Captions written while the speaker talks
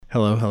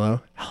Hello,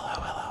 hello. Hello,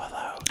 hello,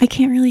 hello. I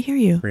can't really hear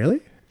you.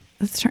 Really?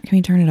 Can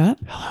we turn it up?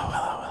 Hello,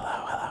 hello,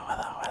 hello, hello,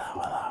 hello,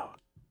 hello, hello.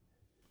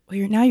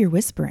 Well, now you're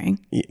whispering,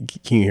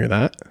 Can you hear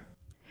that?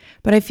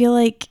 but I feel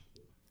like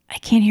I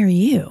can't hear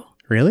you.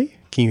 Really?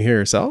 Can you hear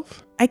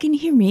yourself? I can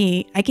hear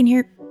me. I can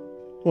hear.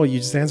 Well, you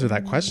just answered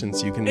that question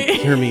so you can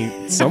hear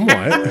me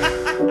somewhat.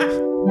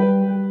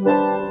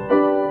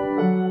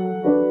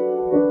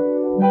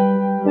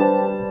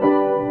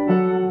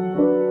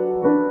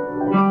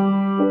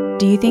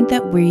 Do you think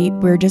that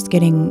we're just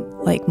getting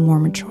like more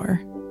mature,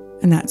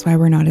 and that's why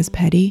we're not as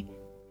petty?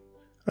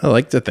 I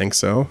like to think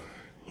so.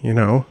 You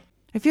know?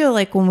 I feel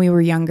like when we were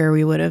younger,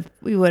 we would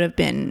have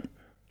been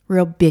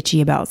real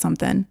bitchy about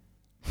something.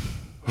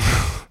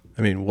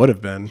 I mean, would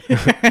have been.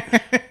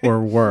 Or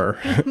were.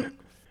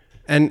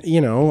 And, you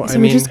know, So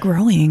we're just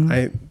growing.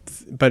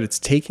 But it's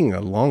taking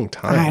a long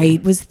time. I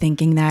was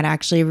thinking that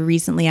actually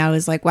recently. I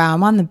was like, wow,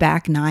 I'm on the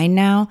back 9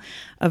 now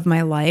of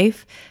my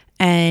life,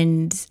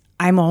 and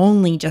I'm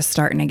only just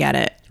starting to get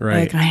it.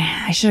 Right. Like,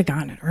 I should have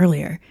gotten it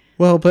earlier.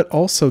 Well, but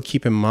also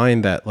keep in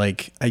mind that,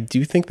 like, I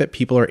do think that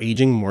people are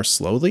aging more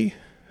slowly.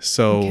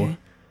 So Okay.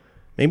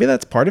 maybe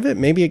that's part of it.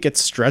 Maybe it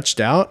gets stretched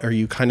out, or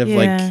you kind of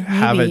like Yeah,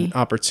 have an maybe.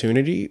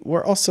 opportunity.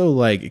 We're also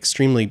like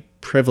extremely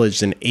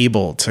privileged and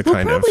able to We'll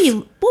kind probably, of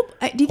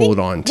do you think hold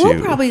on we'll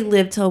to. probably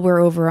live till we're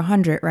over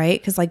 100,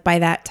 right? Because like by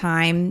that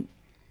time,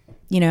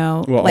 you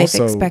know, Well, life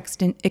also-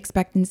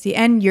 expectancy,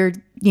 and you're,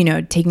 you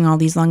know, taking all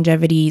these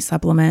longevity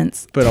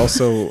supplements. But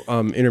also,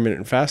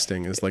 intermittent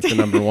fasting is like the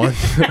number one.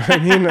 I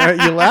mean,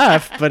 you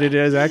laugh, but it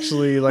is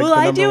actually like Well, the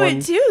I number do one.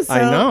 it too. So I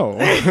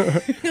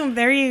know.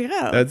 there you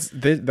go.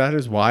 That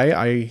is why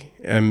I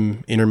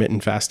am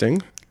intermittent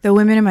fasting. The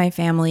women in my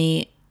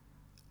family,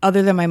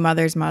 other than my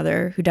mother's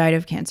mother, who died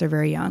of cancer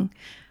very young,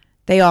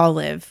 they all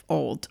live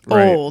old,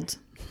 Right.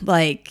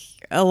 like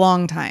a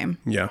long time.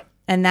 Yeah.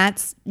 And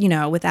that's, you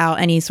know, without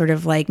any sort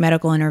of like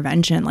medical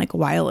intervention like a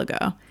while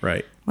ago.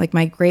 Right. Like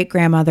my great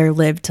grandmother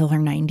lived till her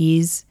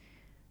 90s.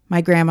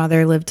 My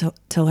grandmother lived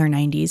till her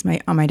 90s,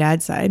 on my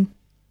dad's side.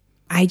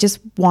 I just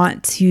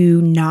want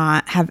to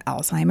not have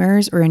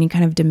Alzheimer's or any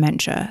kind of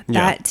dementia. Yeah.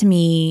 That to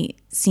me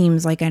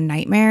seems like a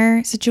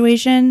nightmare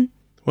situation.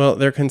 Well,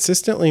 they're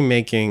consistently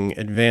making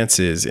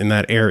advances in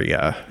that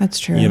area. That's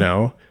true. You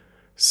know?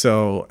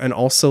 So, and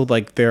also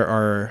like there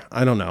are,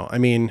 I don't know. I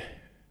mean,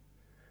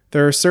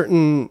 there are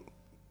certain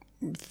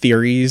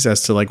theories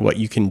as to like what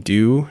you can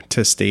do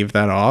to stave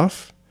that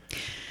off.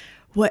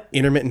 What?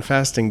 Intermittent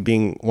fasting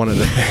being one of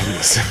the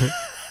things.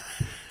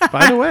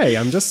 By the way,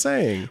 I'm just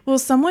saying. Well,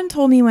 someone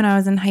told me when I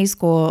was in high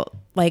school,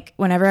 like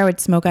whenever I would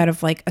smoke out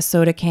of like a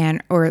soda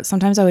can, or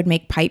sometimes I would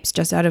make pipes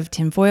just out of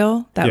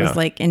tinfoil that Yeah. was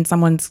like in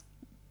someone's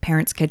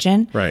parents'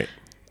 kitchen. Right.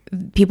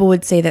 People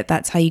would say that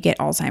that's how you get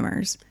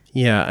Alzheimer's.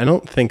 Yeah, I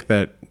don't think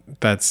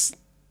that's,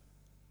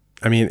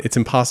 I mean, it's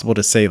impossible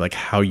to say like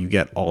how you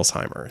get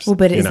Alzheimer's. Well,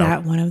 but you is know?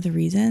 that one of the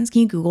reasons?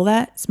 Can you Google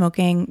that?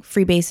 Smoking,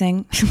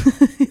 freebasing,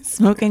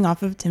 smoking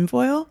off of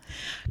tinfoil?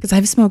 Because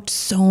I've smoked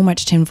so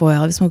much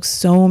tinfoil. I've smoked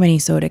so many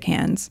soda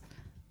cans.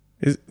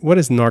 What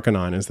is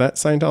Narconon? Is that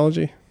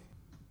Scientology?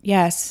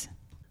 Yes.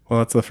 Well,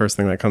 that's the first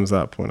thing that comes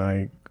up when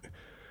I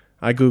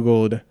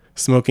Googled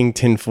smoking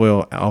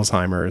tinfoil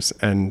Alzheimer's,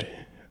 and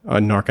a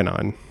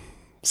Narconon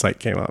site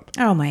came up.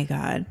 Oh my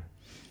God.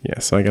 Yeah,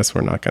 so I guess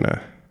we're not going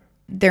to.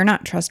 They're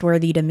not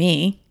trustworthy to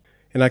me.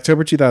 In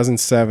October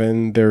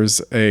 2007,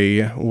 there's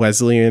a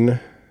Wesleyan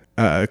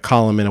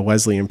column in a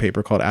Wesleyan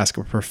paper called Ask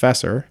a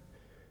Professor,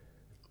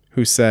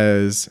 who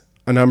says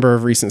a number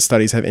of recent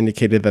studies have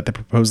indicated that the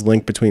proposed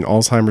link between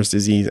Alzheimer's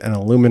disease and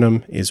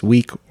aluminum is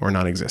weak or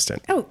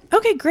non-existent. Oh,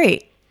 okay,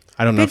 great.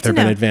 I don't know Good if there have to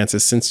been know.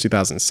 advances since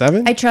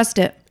 2007. I trust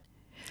it.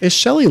 Is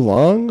Shelley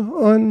Long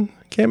on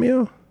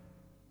Cameo?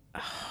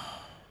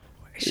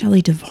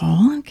 Shelley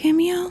Duvall on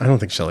Cameo? I don't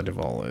think Shelley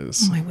Duvall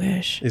is. Oh, I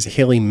wish. Is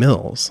Haley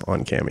Mills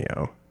on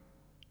Cameo?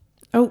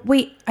 Oh,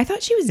 wait. I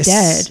thought she was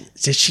dead.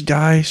 Did she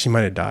die? She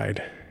might have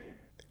died.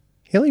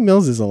 Haley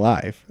Mills is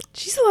alive.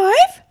 She's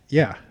alive?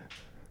 Yeah.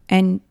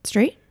 And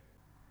straight?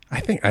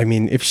 I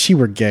mean, if she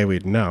were gay,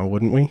 we'd know,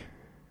 wouldn't we?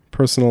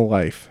 Personal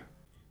life.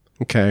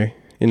 Okay.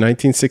 In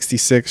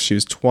 1966, she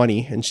was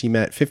 20, and she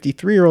met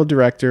 53-year-old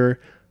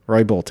director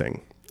Roy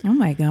Bolting. Oh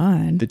my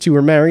God. The two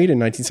were married in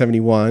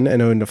 1971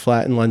 and owned a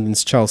flat in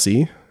London's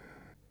Chelsea.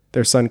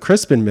 Their son,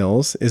 Crispin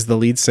Mills, is the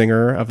lead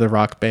singer of the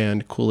rock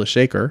band Kula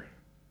Shaker.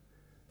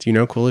 Do you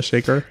know Kula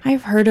Shaker?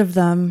 I've heard of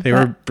them. They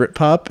were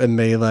Britpop, and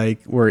they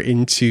like were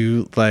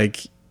into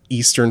like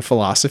Eastern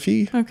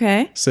philosophy.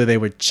 Okay. So they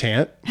would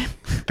chant.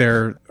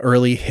 Their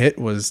early hit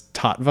was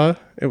Tatva,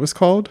 it was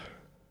called.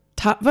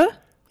 Tatva?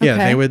 Yeah,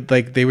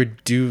 Okay. they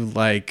would do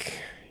like,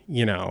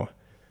 you know,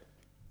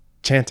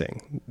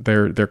 chanting.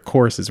 Their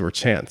choruses were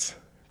chants.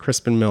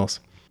 Crispin Mills.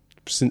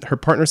 Her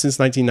partner since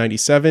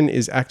 1997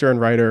 is actor and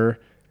writer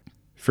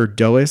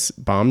Firdois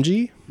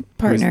Bamji.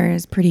 Partner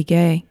is pretty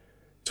gay.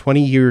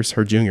 20 years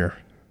her junior.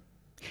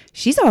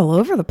 She's all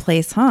over the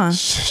place, huh?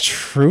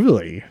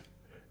 Truly.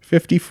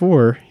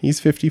 54. He's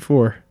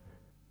 54.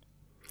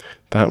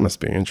 That must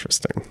be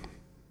interesting.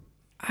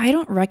 I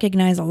don't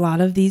recognize a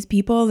lot of these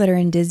people that are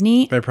in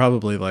Disney. They're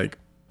probably like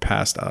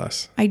past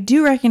us. I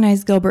do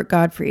recognize Gilbert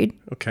Gottfried.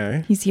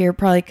 Okay. He's here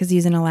probably because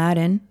he's in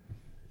Aladdin.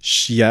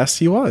 Yes,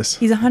 he was.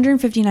 He's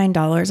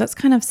 $159. That's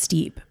kind of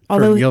steep. For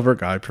Although, Gilbert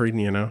Gottfried,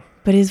 you know.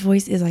 but his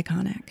voice is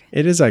iconic.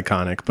 It is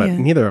iconic, but Yeah.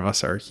 neither of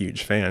us are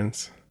huge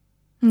fans.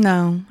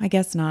 No, I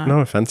guess not. No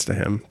offense to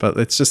him, but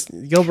it's just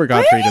Gilbert Why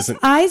are Gottfried his doesn't.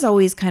 eyes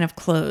always kind of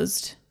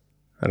closed?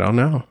 I don't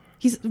know.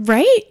 He's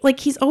right. Like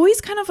he's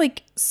always kind of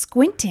like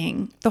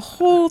squinting the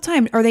whole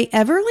time. Are they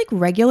ever like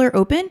regular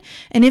open?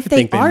 And if they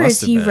think they are, must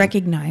is have he been.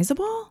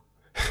 recognizable?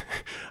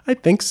 I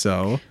think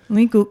so. Let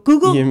me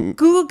Google Yeah.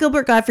 Google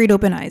Gilbert Gottfried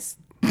open eyes.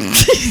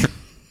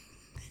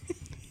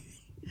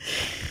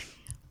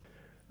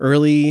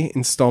 Early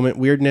installment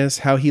weirdness.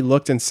 How he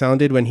looked and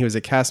sounded when he was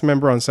a cast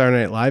member on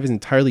Saturday Night Live is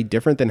entirely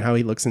different than how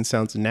he looks and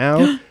sounds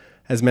now.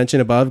 As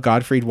mentioned above,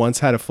 Gottfried once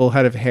had a full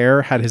head of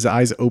hair, had his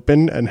eyes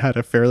open, and had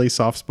a fairly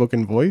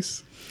soft-spoken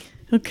voice.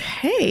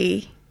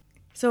 Okay.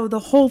 So the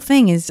whole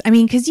thing is, I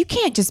mean, because you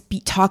can't just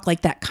talk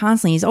like that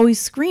constantly. He's always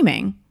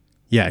screaming.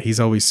 Yeah, he's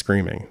always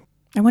screaming.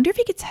 I wonder if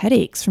he gets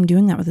headaches from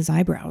doing that with his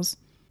eyebrows.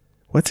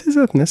 What's his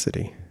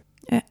ethnicity?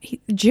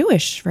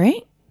 Jewish,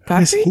 right? Is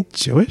Gottfried? he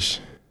Jewish?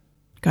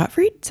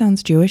 Gottfried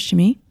sounds Jewish to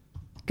me.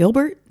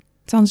 Gilbert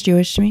sounds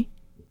Jewish to me.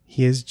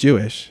 He is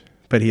Jewish,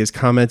 but he has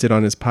commented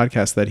on his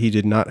podcast that he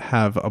did not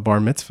have a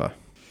bar mitzvah.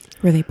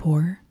 Were they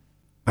poor?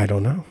 I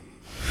don't know.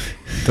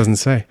 Doesn't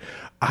say.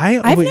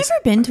 I've never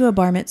been to a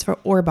bar mitzvah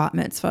or bat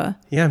mitzvah.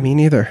 Yeah, me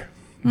neither.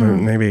 But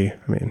maybe,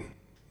 I mean,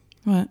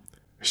 What?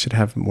 we should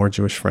have more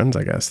Jewish friends,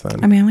 I guess,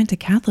 then. I mean, I went to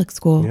Catholic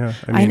school. Yeah,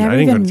 I mean, I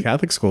didn't go to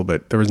Catholic school,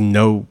 but there was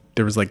no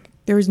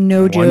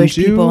Jewish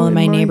Jew people in in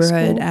my my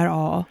neighborhood school? at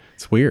all.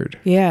 It's weird.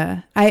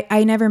 Yeah.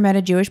 I never met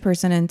a Jewish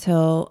person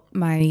until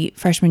my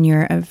freshman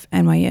year of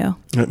NYU.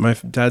 My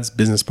dad's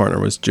business partner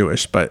was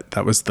Jewish, but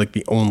that was like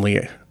the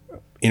only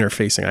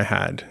interfacing I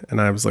had.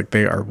 And I was like,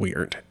 they are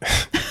weird.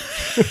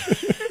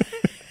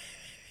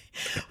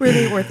 Were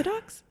they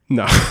Orthodox?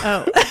 No.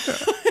 Oh.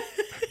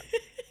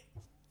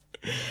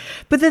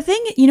 But the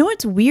thing, you know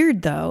what's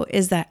weird though,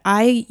 is that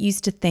I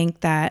used to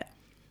think that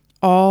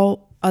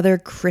all other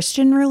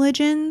Christian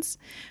religions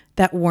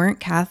that weren't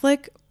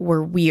Catholic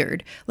were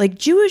weird. Like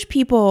Jewish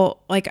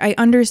people, like I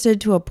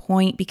understood to a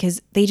point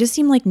because they just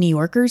seem like New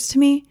Yorkers to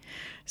me.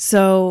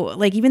 So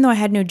like even though I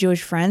had no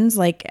Jewish friends,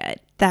 like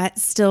that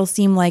still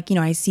seemed like, you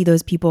know, I see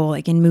those people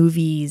like in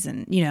movies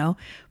and, you know,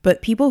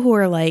 but people who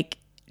are like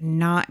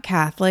not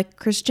Catholic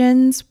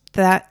Christians,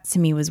 that to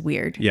me was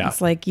weird. Yeah.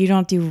 It's like you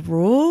don't do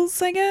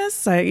rules, I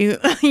guess. You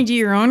do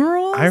your own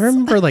rules. I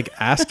remember like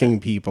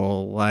asking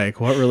people like,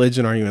 what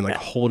religion are you in? Like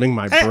holding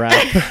my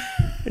breath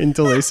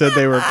until they said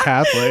they were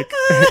Catholic.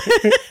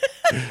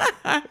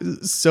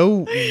 So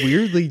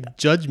weirdly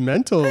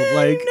judgmental.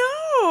 Like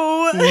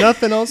No.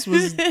 nothing else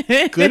was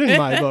good in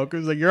my book. It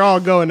was like, you're all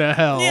going to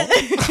hell.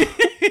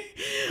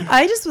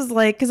 I just was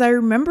like, because I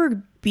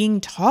remember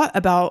being taught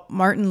about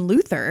Martin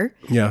Luther,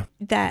 Yeah.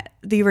 that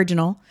the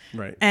original,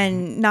 Right.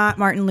 and not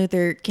Martin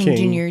Luther King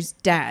Jr.'s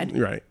dad.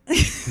 Right.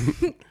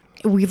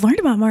 We learned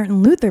about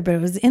Martin Luther, but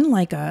it was in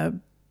like a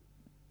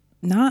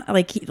not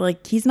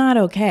like he's not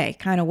okay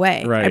kind of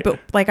way. Right. But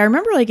like I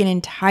remember like an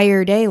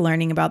entire day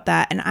learning about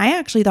that, and I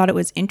actually thought it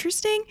was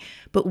interesting,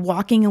 but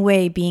walking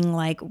away being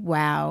like,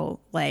 wow,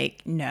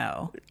 like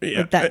no, Yeah,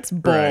 like, that's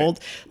right. bold.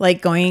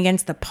 Like going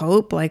against the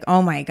Pope, like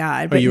oh my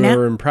god. But you now,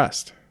 were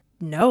impressed.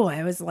 no,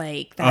 I was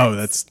like,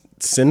 That's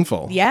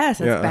sinful. yes,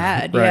 that's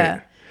bad. Right.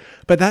 Yeah,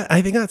 But that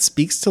I think that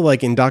speaks to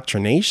like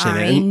indoctrination.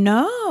 I and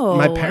know.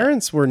 my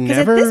parents were Because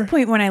never. at this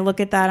point, when I look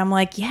at that, I'm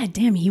like, yeah,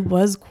 damn, he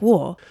was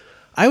cool.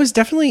 I was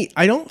definitely.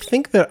 I don't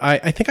think that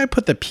I think I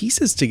put the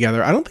pieces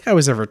together. I don't think I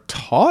was ever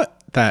taught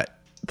that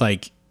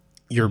like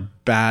you're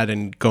bad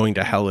and going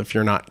to hell if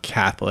you're not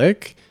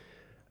Catholic.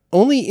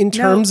 Only in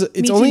terms. No,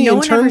 It's me too. only no in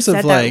one ever terms said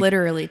of that like.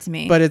 literally to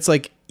me. But it's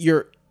like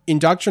you're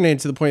indoctrinated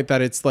to the point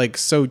that it's like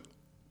so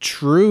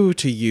true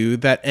to you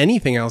that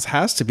anything else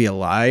has to be a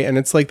lie, and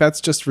it's like that's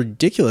just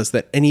ridiculous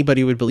that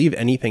anybody would believe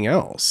anything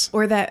else.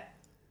 or that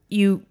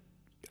you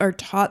are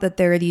taught that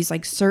there are these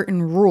like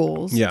certain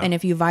rules, Yeah. and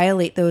if you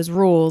violate those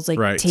rules, like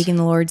Right. taking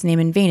the Lord's name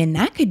in vain, and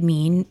that could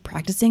mean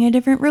practicing a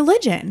different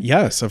religion.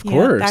 Yes, of You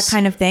know, course. that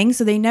kind of thing.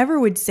 So they never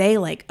would say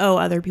like, oh,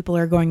 other people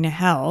are going to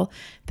hell.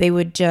 They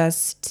would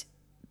just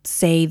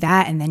say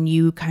that, and then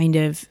you kind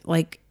of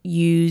like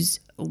use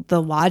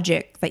the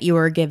logic that you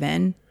were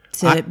given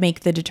to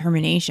make the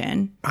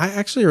determination. I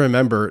actually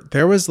remember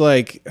there was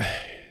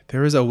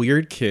a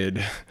weird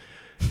kid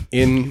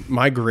in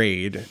my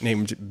grade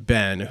named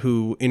Ben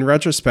who in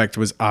retrospect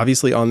was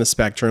obviously on the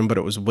spectrum, but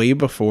it was way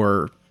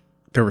before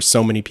there were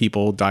so many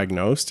people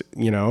diagnosed,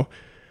 you know,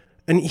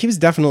 and he was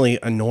definitely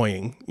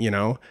annoying, you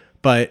know,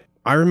 but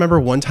I remember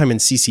one time in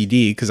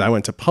CCD, because I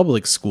went to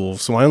public school,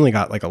 so I only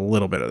got like a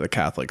little bit of the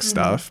Catholic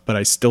stuff, but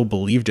I still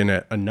believed in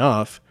it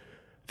enough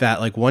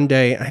that like one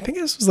day, I think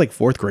this was like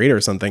fourth grade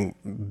or something,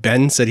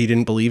 Ben said he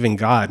didn't believe in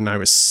God, and I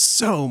was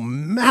so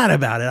mad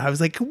about it. I was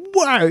like,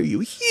 why are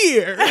you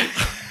here?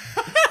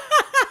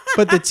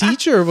 But the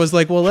teacher was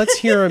like, well, let's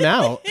hear him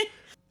out.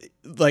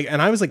 like,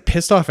 and I was like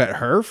pissed off at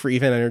her for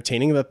even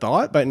entertaining the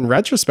thought. But in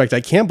retrospect,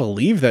 I can't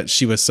believe that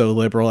she was so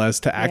liberal as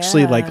to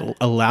actually like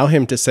allow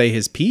him to say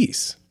his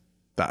piece.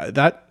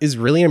 That is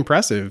really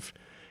impressive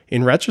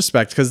in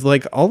retrospect, because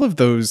like all of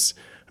those,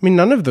 I mean,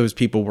 none of those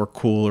people were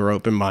cool or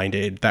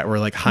open-minded that were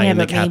like high in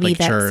the Catholic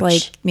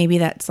Church. Maybe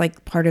that's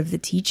like part of the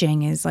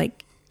teaching is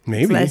like,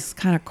 maybe that's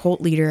kind of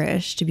cult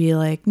leader-ish to be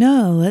like,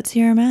 no, let's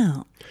hear him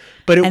out.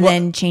 But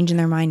then changing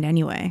their mind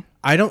anyway.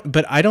 I don't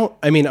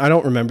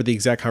remember the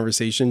exact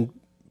conversation,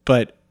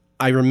 but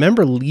I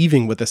remember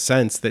leaving with a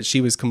sense that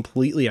she was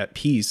completely at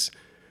peace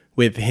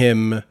with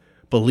him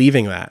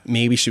believing that.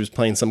 Maybe she was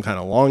playing some kind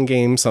of long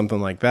game, something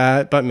like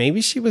that, but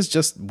maybe she was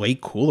just way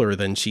cooler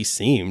than she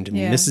seemed.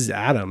 Yeah. Miss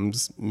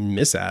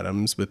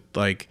Adams with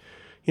like,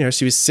 you know,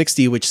 she was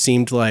 60, which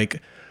seemed like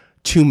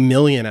 2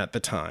 million at the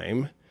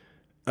time.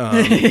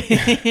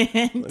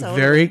 Totally.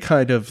 Very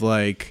kind of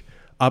like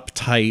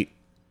uptight,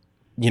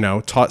 you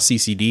know, taught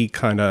CCD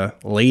kind of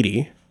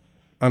lady.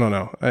 I don't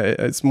know.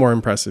 It's more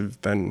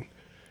impressive than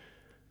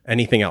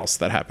anything else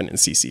that happened in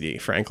CCD,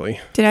 frankly.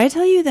 Did I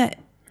tell you that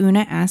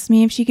Una asked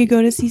me if she could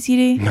go to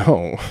CCD?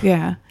 No.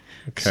 Yeah.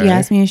 Okay. She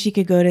asked me if she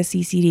could go to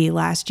CCD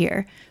last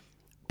year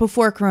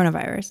before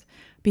coronavirus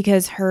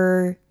because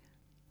her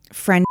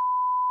friend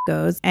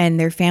goes and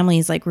their family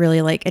is like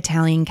really like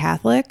Italian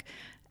Catholic.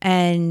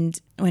 And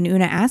when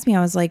Una asked me,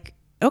 I was like,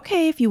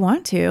 okay, if you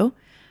want to.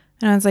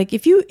 And I was like,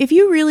 if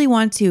you really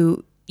want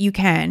to, you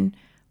can,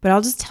 but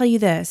I'll just tell you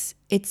this,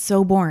 it's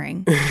so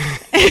boring.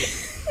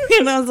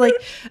 And I was like,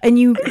 and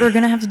you are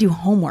going to have to do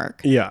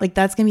homework. Yeah. Like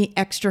that's going to be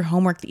extra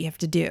homework that you have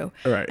to do.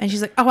 Right. And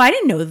she's like, oh, I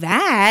didn't know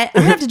that.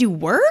 I'm going to have to do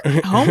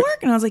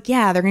homework. And I was like,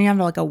 yeah, they're going to have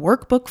like a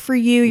workbook for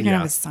you. You're going to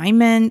have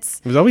assignments.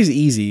 It was always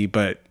easy,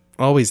 but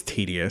always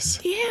tedious.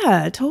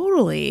 Yeah,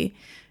 totally.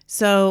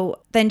 So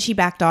then she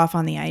backed off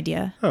on the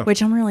idea,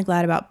 which I'm really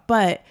glad about.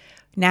 But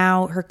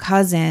now her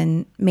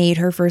cousin made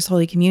her first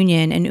Holy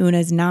Communion and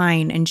Una's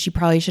 9, and she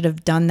probably should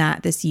have done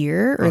that this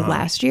year or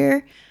last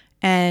year.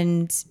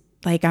 And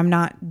like, I'm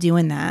not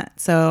doing that.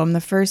 So I'm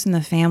the first in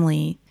the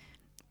family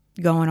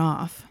going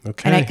off.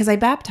 Okay. And because I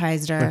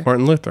baptized her. Like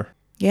Martin Luther.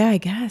 Yeah, I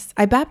guess.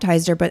 I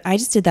baptized her, but I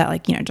just did that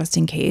like, you know, just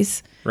in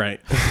case. Right.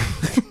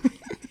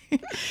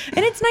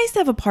 And it's nice to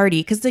have a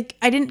party because like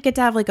I didn't get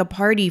to have like a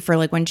party for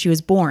like when she was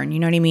born. You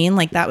know what I mean?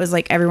 Like that was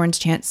like everyone's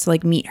chance to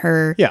like meet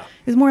her. Yeah.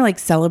 It was more like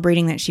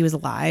celebrating that she was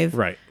alive.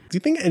 Right. Do you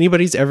think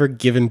anybody's ever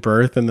given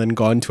birth and then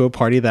gone to a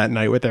party that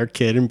night with their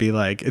kid and be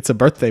like, it's a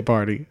birthday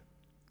party?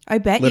 I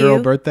bet Literal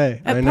you.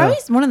 birthday. I know. Probably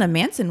one of the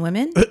Manson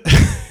women.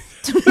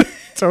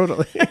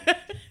 Totally.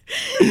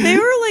 They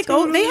were like,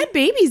 oh, they had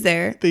babies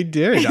there. They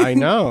did. I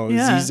know.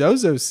 Yeah.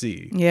 Zizozo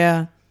C.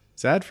 Yeah.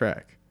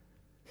 Zadfrak.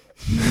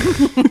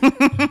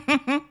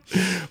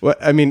 Well,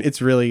 I mean,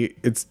 it's really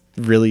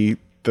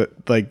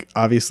like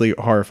obviously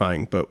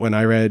horrifying. But when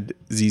I read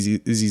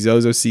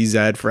Zizozo C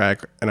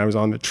Zadfrak and I was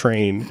on the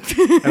train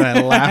and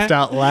I laughed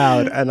out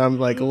loud and I'm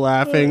like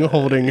laughing,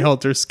 holding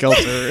Helter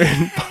Skelter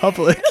in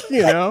public,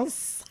 you know?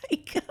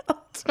 Psycho.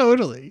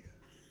 Totally.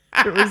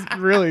 It was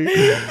really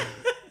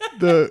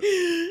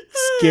the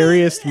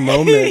scariest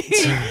moment.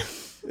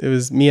 It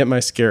was me at my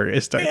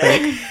scariest, I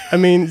think. I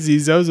mean,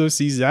 Zizozo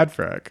C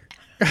Zadfrak.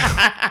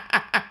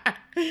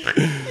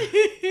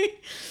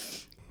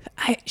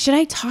 Should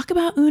I talk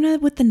about Una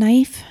with the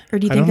knife? Or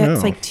do you think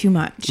that's like too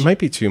much? It might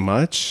be too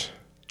much.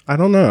 I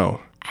don't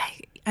know.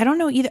 I don't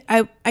know either.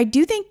 I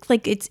do think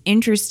like it's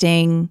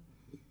interesting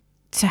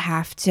to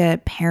have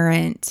to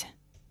parent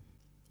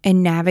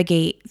and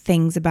navigate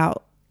things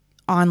about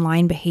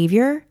online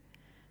behavior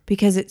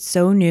because it's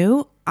so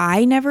new.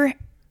 Online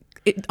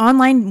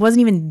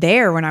wasn't even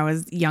there when I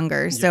was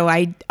younger. Yeah. So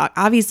I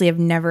obviously have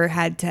never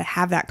had to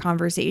have that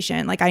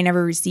conversation. Like I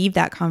never received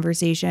that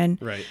conversation.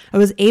 Right. I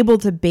was able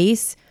to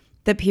base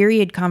the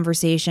period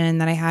conversation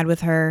that I had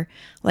with her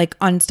like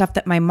on stuff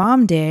that my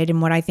mom did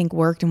and what I think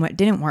worked and what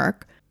didn't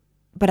work.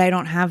 But I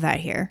don't have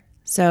that here.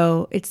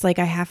 So it's like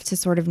I have to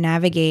sort of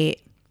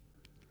navigate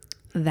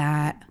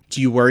that. Do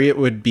you worry it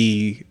would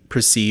be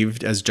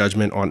perceived as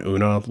judgment on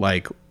Una?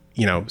 Like,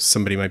 you know,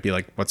 somebody might be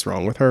like, what's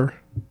wrong with her?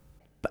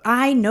 But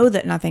I know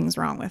that nothing's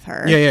wrong with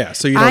her. Yeah.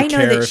 So you don't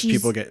care if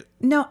people get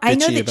No, I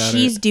know that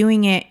she's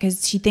doing it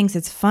because she thinks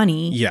it's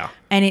funny. Yeah.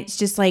 And it's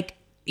just like,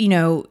 you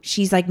know,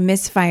 she's like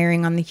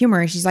misfiring on the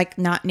humor. She's like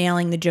not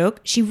nailing the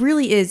joke. She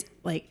really is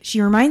like, she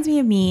reminds me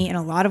of me in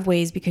a lot of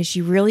ways because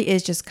she really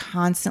is just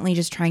constantly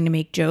just trying to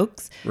make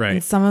jokes. Right.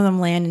 And some of them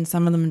land and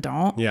some of them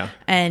don't. Yeah.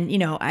 And, you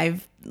know,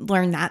 I've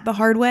learned that the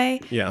hard way.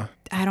 Yeah.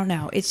 I don't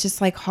know. It's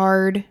just like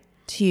hard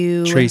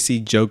to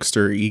Tracy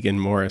Jokester Egan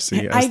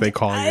Morrissey, as they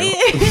call you.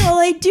 Well,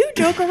 I do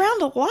joke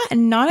around a lot,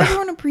 and not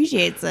everyone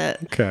appreciates it.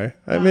 Okay,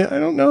 I mean, I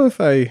don't know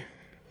if I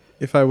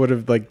would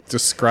have like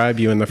described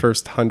you in the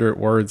first 100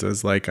 words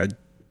as like a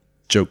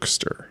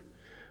jokester,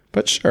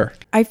 but sure.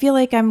 I feel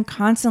like I'm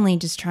constantly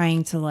just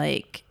trying to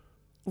like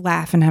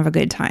laugh and have a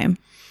good time.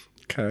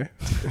 Okay,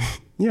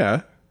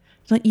 yeah.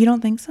 You don't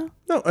think so?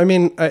 No, I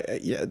mean,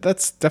 yeah,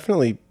 that's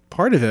definitely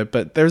part of it,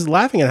 but there's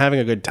laughing and having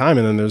a good time,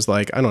 and then there's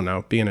like, I don't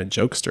know, being a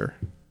jokester.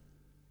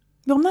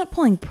 Well, I'm not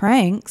pulling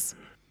pranks.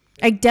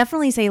 I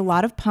definitely say a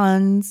lot of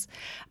puns.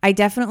 I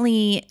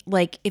definitely,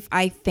 like, if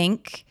I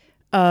think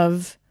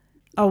of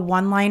a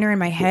one-liner in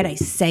my head, I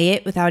say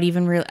it without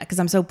even real, because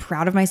I'm so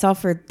proud of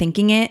myself for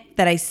thinking it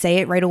that I say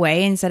it right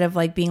away instead of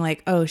like being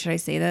like, oh, should I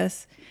say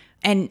this?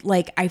 And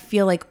like, I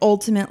feel like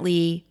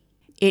ultimately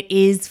it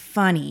is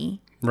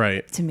funny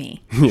Right. to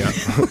me. Yeah.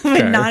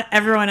 But not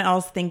everyone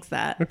else thinks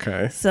that.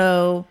 Okay.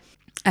 So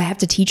I have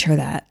to teach her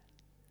that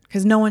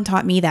because no one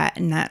taught me that.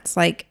 And that's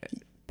like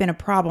been a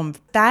problem.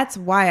 That's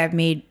why I've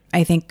made,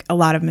 I think, a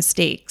lot of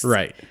mistakes.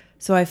 Right.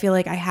 So I feel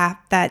like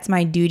that's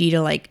my duty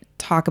to like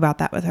talk about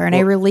that with her. And I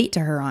relate to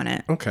her on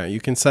it. Okay. You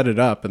can set it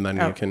up and then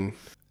you can.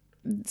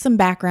 Some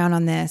background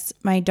on this.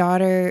 My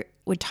daughter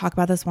would talk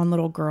about this one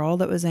little girl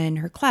that was in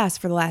her class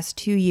for the last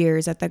 2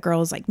 years, that the girl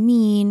was like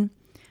mean.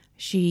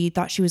 She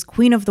thought she was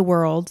queen of the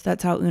world.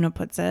 That's how Una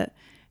puts it.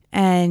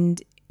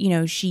 And, you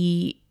know,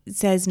 she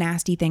says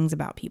nasty things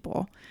about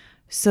people.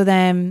 So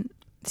then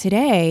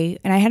today,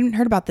 and I hadn't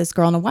heard about this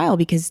girl in a while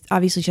because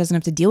obviously she doesn't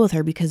have to deal with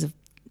her because of,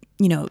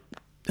 you know,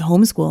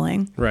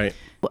 homeschooling. Right.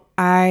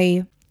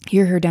 I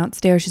hear her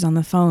downstairs. She's on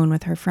the phone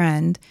with her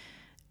friend.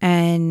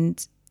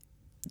 And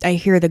I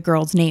hear the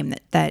girl's name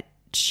that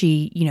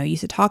she, you know,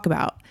 used to talk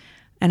about.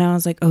 And I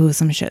was like, oh,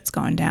 some shit's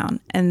going down.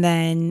 And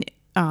then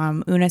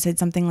Una said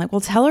something like,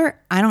 well, tell her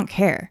I don't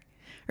care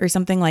or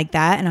something like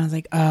that. And I was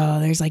like, oh,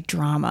 there's like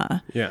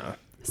drama. Yeah.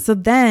 So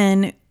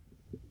then,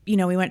 you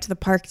know, we went to the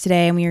park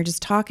today and we were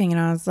just talking and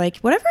I was like,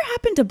 whatever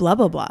happened to blah,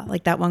 blah, blah,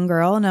 like that one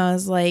girl. And I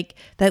was like,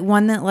 that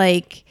one that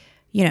like,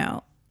 you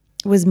know,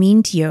 was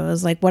mean to you. I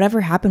was like,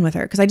 whatever happened with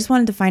her? Because I just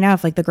wanted to find out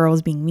if like the girl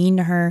was being mean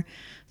to her.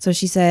 So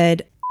she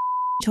said,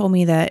 told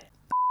me that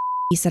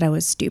he said I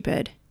was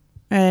stupid.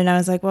 And I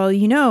was like, well,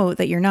 you know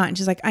that you're not. And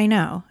she's like, I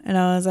know. And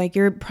I was like,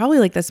 you're probably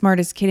like the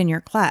smartest kid in your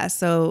class.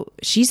 So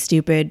she's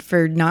stupid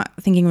for not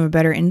thinking of a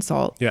better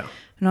insult. Yeah.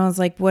 And I was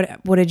like, what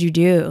did you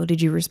do?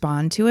 Did you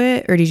respond to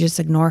it or did you just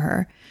ignore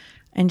her?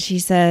 And she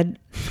said,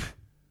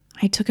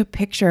 I took a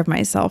picture of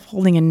myself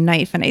holding a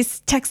knife and I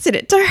texted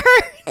it to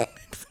her.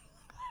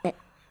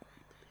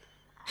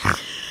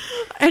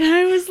 And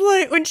I was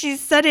like, when she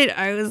said it,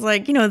 I was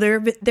like, you know,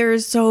 there are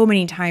so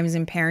many times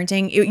in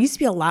parenting. It used to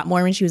be a lot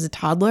more when she was a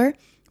toddler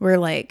where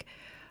like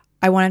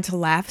I wanted to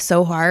laugh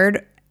so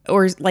hard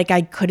or like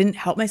I couldn't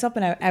help myself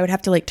and I would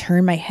have to like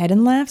turn my head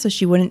and laugh so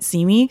she wouldn't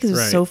see me because it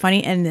was so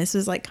funny. And this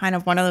was like kind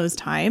of one of those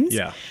times.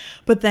 Yeah.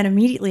 But then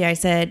immediately I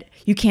said,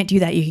 you can't do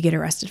that. You could get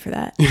arrested for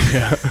that.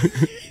 Yeah.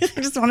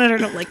 I just wanted her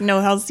to like know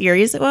how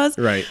serious it was.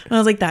 Right. And I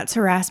was like, that's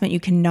harassment.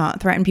 You cannot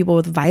threaten people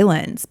with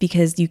violence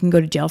because you can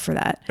go to jail for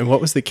that. And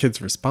what was the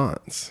kid's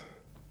response?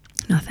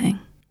 Nothing.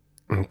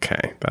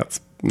 Okay.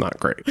 That's not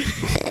great.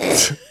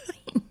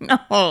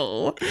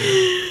 No.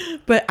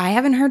 But I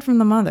haven't heard from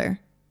the mother.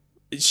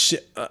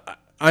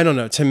 I don't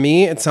know. To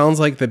me, it sounds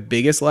like the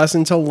biggest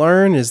lesson to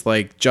learn is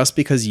like just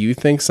because you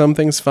think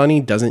something's funny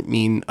doesn't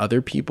mean other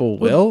people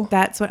will.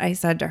 That's what I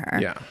said to her.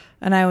 Yeah.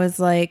 And I was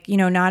like, you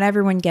know, not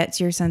everyone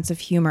gets your sense of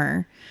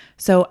humor.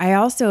 So I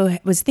also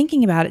was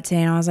thinking about it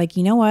today and I was like,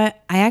 you know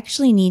what? I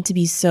actually need to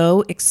be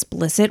so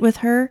explicit with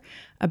her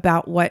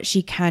about what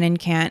she can and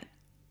can't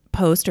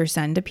post or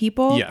send to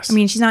people. Yes. I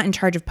mean, she's not in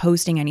charge of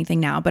posting anything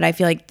now, but I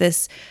feel like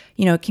this,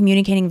 you know,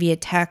 communicating via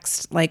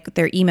text, like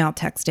their email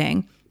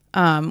texting,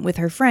 with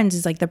her friends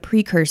is like the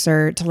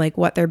precursor to like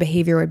what their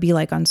behavior would be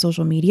like on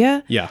social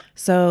media. Yeah.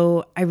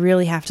 So I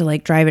really have to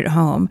like drive it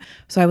home.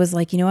 So I was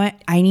like, you know what?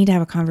 I need to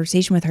have a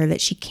conversation with her that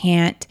she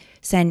can't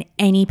send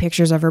any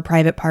pictures of her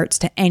private parts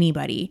to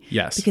anybody.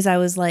 Yes. Because I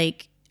was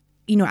like,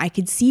 you know, I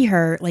could see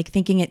her like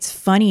thinking it's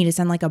funny to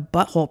send like a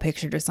butthole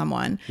picture to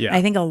someone. Yeah.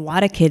 I think a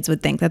lot of kids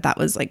would think that that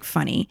was like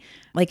funny,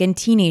 like and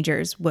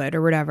teenagers would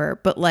or whatever.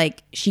 But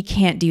like she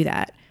can't do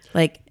that.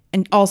 Like,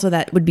 and also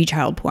that would be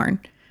child porn.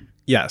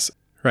 Yes.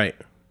 Right.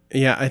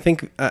 Yeah, I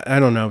think, I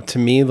don't know. To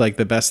me, like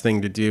the best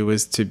thing to do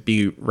is to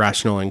be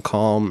rational and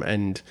calm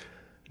and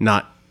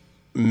not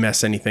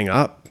mess anything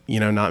up, you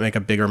know, not make a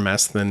bigger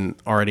mess than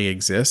already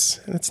exists.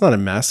 And it's not a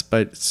mess,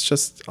 but it's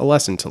just a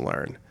lesson to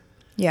learn.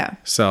 Yeah.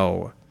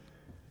 So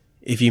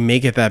if you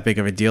make it that big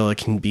of a deal, it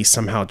can be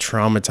somehow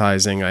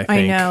traumatizing, I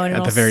think, know, and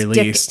at the very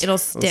least. It'll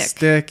stick. It'll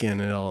stick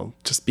and it'll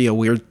just be a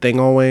weird thing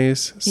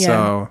always. Yeah.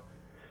 So,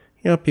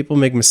 you know, people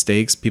make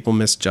mistakes, people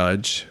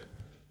misjudge.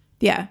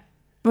 Yeah.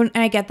 Well,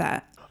 and I get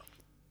that.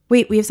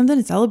 Wait, we have something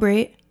to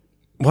celebrate.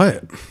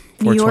 What?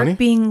 420? New York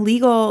being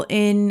legal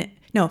in...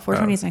 No,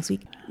 420 is next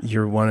week.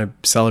 You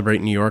want to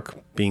celebrate New York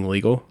being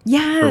legal?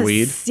 Yes. For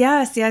weed?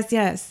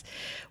 Yes.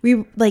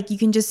 We like you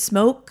can just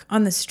smoke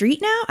on the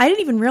street now. I didn't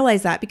even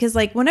realize that because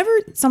like whenever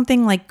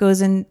something like goes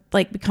in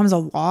like becomes a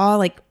law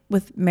like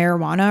with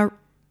marijuana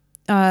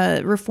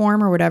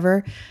reform or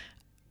whatever,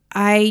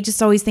 I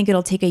just always think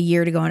it'll take a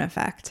year to go in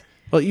effect.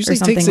 Well, it usually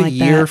takes a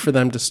year for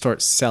them to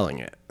start selling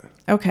it.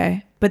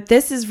 Okay. But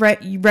this is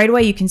right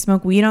away you can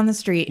smoke weed on the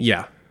street.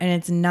 Yeah. And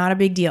it's not a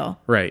big deal.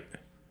 Right.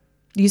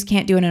 You just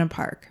can't do it in a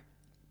park.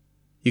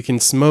 You can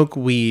smoke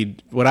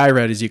weed. What I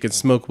read is you can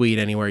smoke weed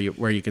anywhere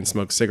where you can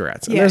smoke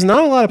cigarettes. And Yeah. there's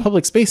not a lot of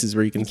public spaces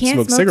where you can You can't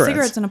smoke smoke cigarettes.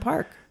 cigarettes in a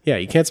park. Yeah,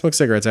 you can't smoke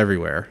cigarettes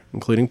everywhere,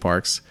 including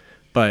parks,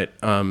 but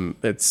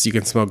you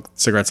can smoke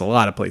cigarettes a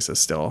lot of places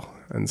still.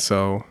 And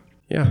so,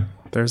 yeah,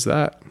 there's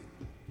that.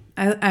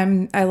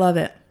 I love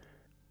it.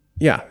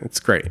 Yeah, it's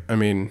great. I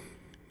mean,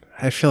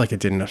 I feel like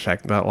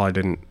that law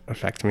didn't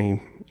affect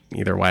me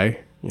either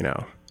way,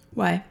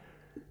 Why?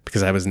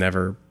 because I was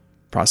never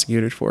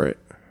prosecuted for it.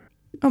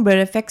 Oh, but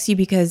it affects you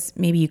because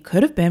maybe you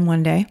could have been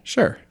one day.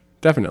 Sure,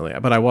 definitely,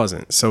 but I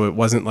wasn't. So it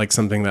wasn't like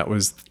something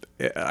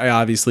I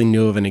obviously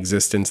knew of an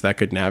existence that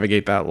could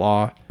navigate that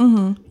law,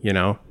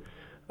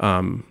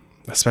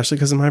 especially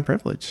because of my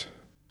privilege.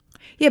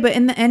 Yeah, but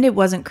in the end, it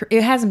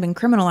hasn't been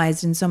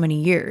criminalized in so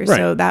many years. Right.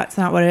 So that's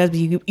not what it is.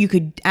 But you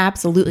could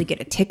absolutely get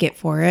a ticket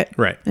for it.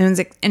 Right. And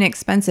it's an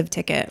expensive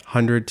ticket.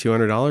 $100,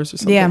 $200 or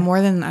something? Yeah,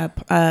 more than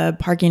a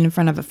parking in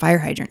front of a fire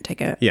hydrant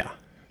ticket. Yeah.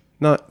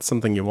 Not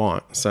something you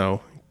want. So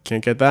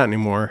can't get that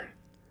anymore.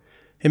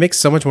 It makes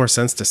so much more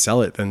sense to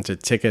sell it than to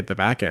ticket the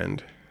back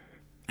end.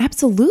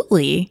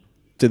 Absolutely.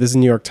 So this is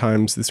New York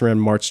Times. This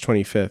around March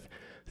 25th.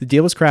 The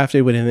deal was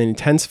crafted with an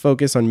intense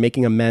focus on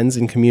making amends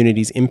in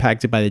communities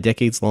impacted by the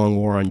decades-long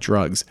war on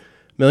drugs.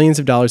 Millions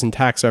of dollars in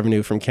tax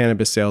revenue from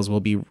cannabis sales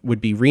would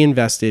be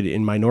reinvested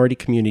in minority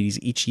communities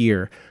each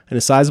year, and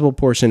a sizable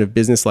portion of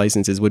business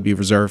licenses would be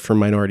reserved for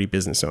minority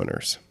business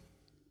owners.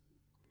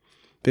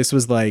 This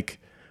was like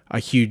a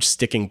huge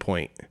sticking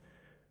point.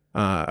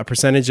 A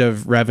percentage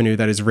of revenue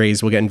that is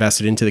raised will get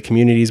invested into the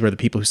communities where the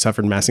people who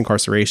suffered mass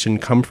incarceration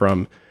come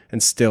from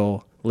and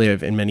still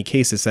live in many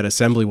cases, said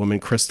Assemblywoman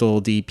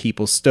Crystal D.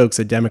 Peoples-Stokes,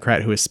 a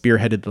Democrat who has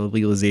spearheaded the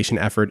legalization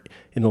effort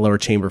in the lower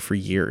chamber for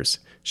years.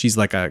 She's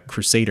like a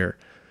crusader.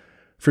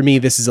 For me,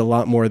 this is a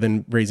lot more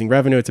than raising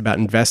revenue. It's about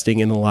investing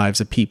in the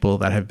lives of people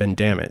that have been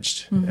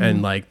damaged. Mm-hmm.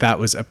 And like that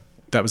was a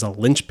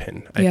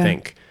linchpin, I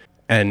think.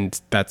 And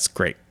that's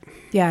great.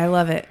 Yeah, I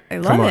love it. I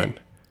love Come it. on.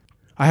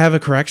 I have a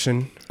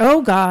correction.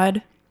 Oh,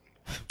 God.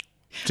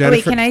 Jennifer,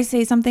 wait, can I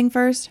say something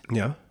first?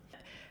 Yeah.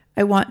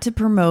 I want to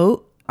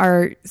promote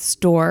our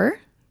store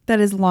that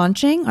is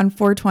launching on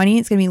 4/20.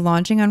 It's going to be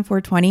launching on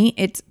 4/20.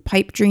 It's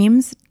Pipe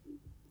Dreams.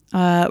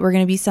 We're going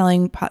to be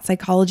selling pot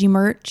psychology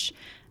merch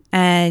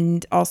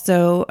and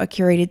also a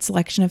curated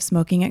selection of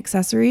smoking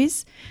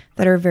accessories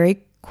that are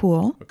very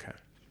cool. Okay.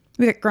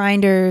 We got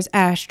grinders,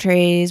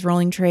 ashtrays,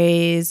 rolling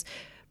trays,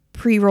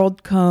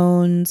 pre-rolled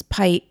cones,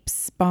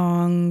 pipes,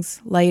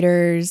 bongs,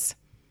 lighters,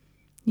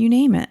 you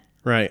name it.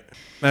 Right.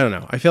 I don't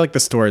know. I feel like the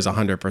store is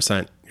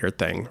 100% your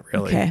thing,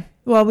 really. Okay.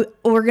 Well,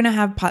 we're going to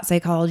have pot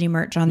psychology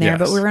merch on there, Yes.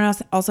 but we're going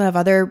to also have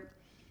other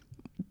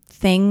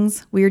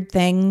weird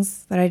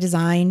things that I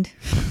designed,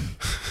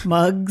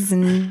 mugs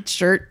and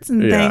shirts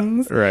and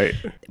things. Right.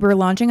 We're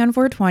launching on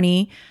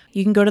 4/20.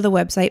 You can go to the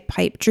website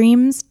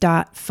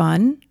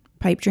pipedreams.fun,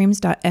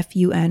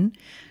 pipedreams.fun,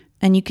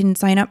 and you can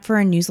sign up for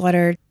a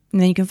newsletter,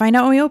 and then you can find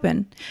out when we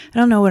open. I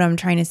don't know what I'm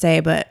trying to say,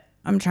 but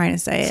I'm trying to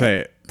say it. Say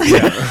it.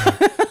 Yeah.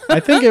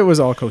 I think it was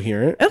all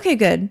coherent. Okay,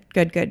 good.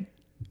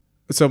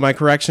 So my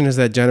correction is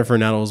that Jennifer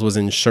Nettles was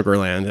in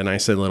Sugarland and I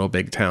said Little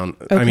Big Town.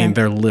 I Okay. mean,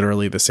 they're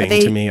literally the same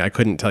to me. I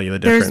couldn't tell you the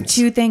There's difference.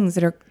 two things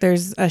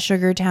there's a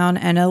sugar town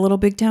and a little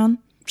big town.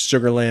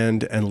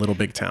 Sugarland and Little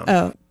Big Town.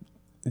 Oh,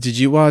 Did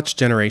you watch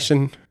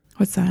Generation?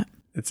 what's that?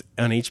 It's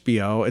on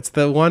HBO. It's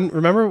the one,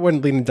 remember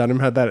when Lena Dunham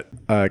had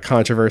that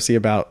controversy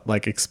about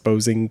like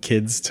exposing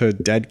kids to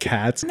dead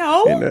cats?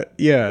 No.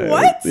 Yeah.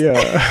 What? Yeah.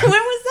 When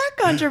was that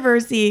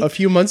controversy? A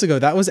few months ago.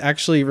 That was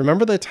actually,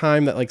 remember the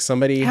time that like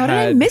somebody How did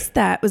I miss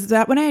that? Was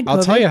that when I had COVID?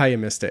 I'll tell you how you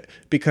missed it,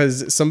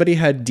 because somebody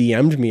had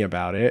DM'd me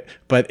about it,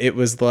 but it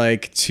was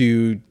like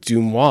to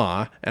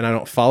Dumois, and I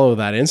don't follow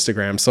that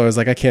Instagram. So I was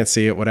like, I can't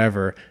see it,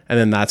 whatever. And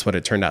then that's what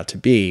it turned out to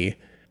be.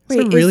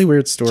 It's a really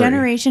weird story.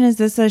 Generation, is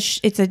this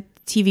it's a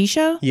TV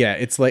show? Yeah,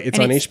 it's like, it's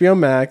And on HBO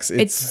Max.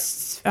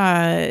 It's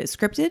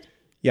scripted?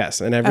 Yes,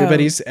 and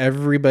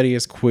everybody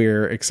is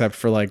queer except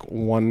for like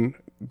one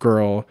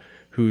girl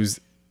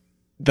who's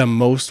the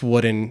most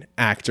wooden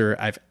actor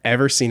I've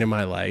ever seen in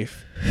my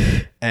life.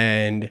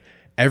 And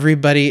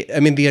everybody, I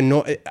mean,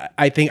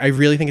 I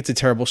really think it's a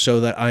terrible show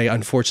that I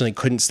unfortunately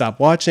couldn't stop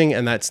watching,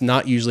 and that's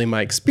not usually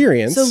my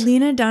experience. So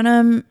Lena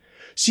Dunham,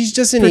 She's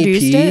just an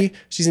produced EP. it?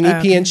 She's an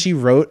EP, and she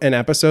wrote an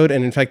episode.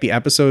 And in fact, the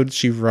episode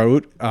she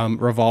wrote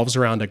revolves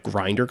around a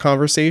Grindr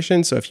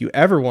conversation. So if you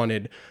ever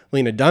wanted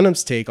Lena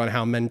Dunham's take on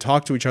how men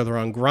talk to each other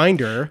on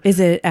Grindr, is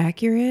it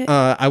accurate?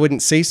 I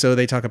wouldn't say so.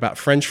 They talk about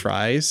French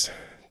fries.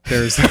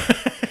 There's,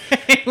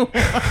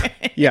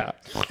 yeah,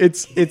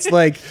 it's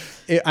like,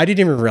 I didn't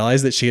even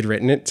realize that she had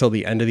written it till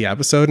the end of the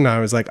episode, and I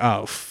was like,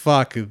 oh,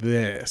 fuck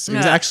this. It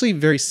was actually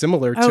very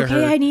similar to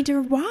her. I need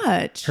to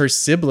watch. Her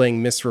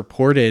sibling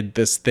misreported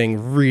this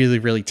thing really,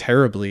 really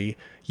terribly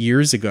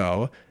years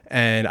ago,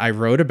 and I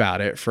wrote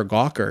about it for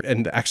Gawker.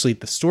 And actually,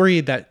 the story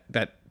that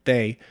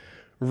they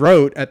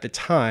wrote at the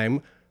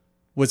time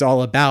was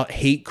all about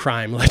hate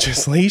crime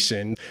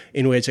legislation,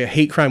 in which a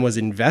hate crime was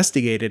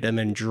investigated and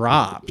then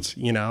dropped,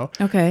 you know?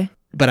 Okay.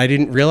 But I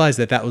didn't realize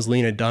that that was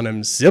Lena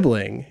Dunham's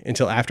sibling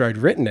until after I'd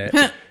written it.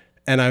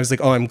 And I was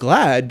like, oh, I'm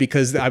glad,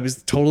 because I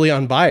was totally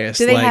unbiased.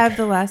 Do they have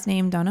the last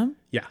name Dunham?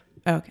 Yeah.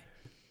 Oh, okay.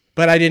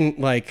 But I didn't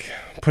like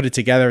put it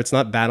together. It's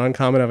not that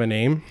uncommon of a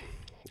name.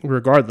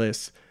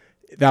 Regardless,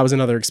 that was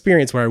another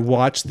experience where I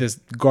watched this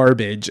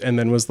garbage and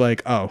then was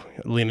like, oh,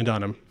 Lena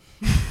Dunham.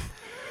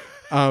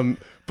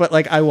 But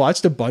like I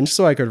watched a bunch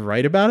so I could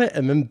write about it.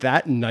 And then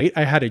that night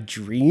I had a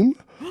dream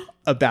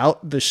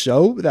about the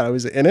show that I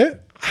was in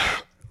it.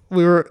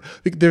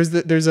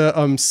 There's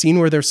a scene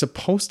where they're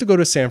supposed to go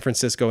to San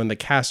Francisco in the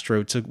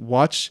Castro to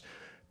watch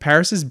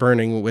Paris is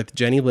Burning with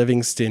Jenny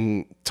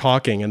Livingston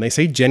talking, and they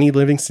say Jenny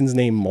Livingston's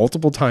name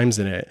multiple times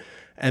in it.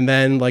 And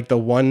then like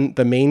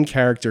the main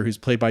character who's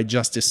played by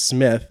Justice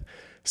Smith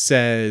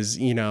says,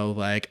 you know,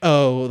 like,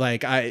 oh,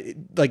 like I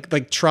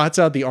like trots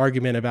out the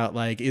argument about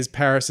like, is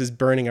Paris is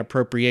Burning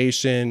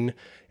appropriation?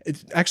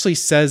 It actually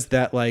says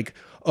that like,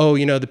 oh,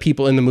 you know, the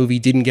people in the movie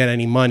didn't get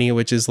any money,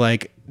 which is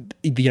like,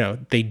 you know,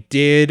 they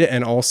did.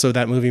 And also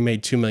that movie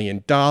made $2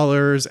 million,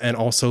 and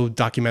also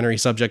documentary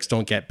subjects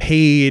don't get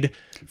paid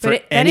for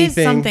anything. That is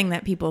something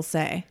that people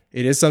say.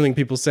 It is something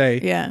people say.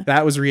 Yeah.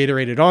 That was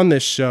reiterated on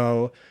this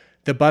show.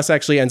 The bus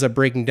actually ends up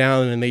breaking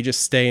down and they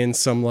just stay in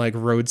some like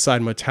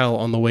roadside motel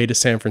on the way to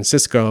San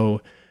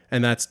Francisco.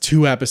 And that's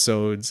 2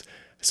 episodes.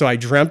 So I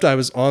dreamt I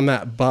was on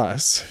that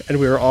bus and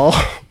we were all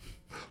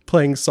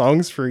playing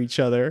songs for each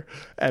other.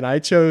 And I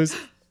chose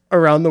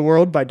Around the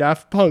World by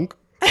Daft Punk.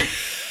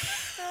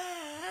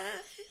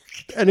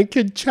 And a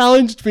kid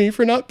challenged me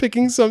for not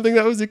picking something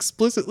that was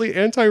explicitly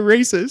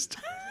anti-racist.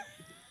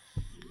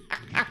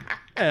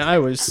 And I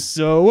was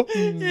so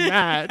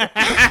mad.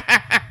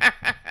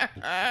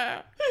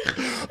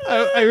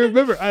 I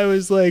remember I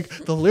was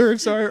like, the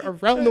lyrics are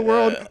around the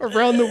world,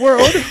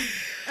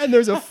 and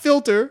there's a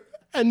filter,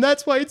 and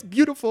that's why it's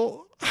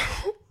beautiful.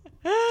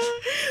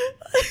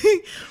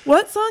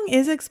 What song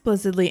is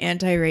explicitly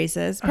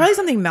anti-racist? Probably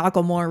something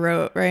Malcolm Moore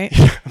wrote, right?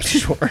 I'm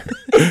sure.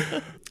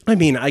 I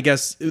mean, I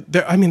guess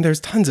there's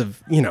tons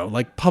of, you know,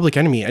 like Public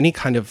Enemy, any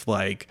kind of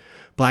like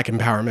Black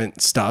empowerment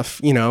stuff.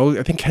 You know,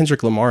 I think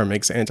Kendrick Lamar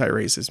makes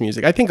anti-racist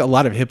music. I think a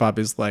lot of hip hop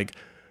is like,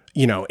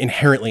 you know,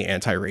 inherently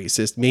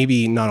anti-racist.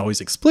 Maybe not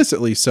always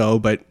explicitly so,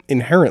 but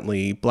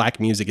inherently Black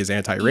music is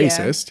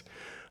anti-racist. Yeah.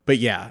 But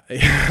yeah,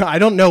 I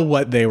don't know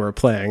what they were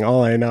playing.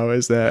 All I know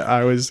is that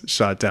I was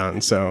shot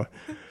down. So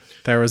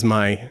that was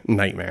my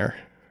nightmare.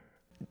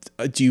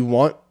 Do you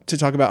want to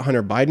talk about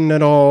Hunter Biden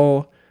at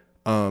all?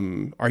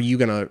 Are you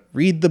going to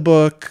read the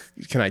book?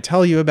 Can I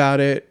tell you about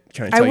it?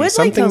 Can I tell you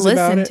some things about it?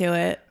 I would like to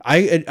listen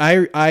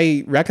to it.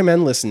 I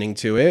recommend listening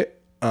to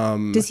it.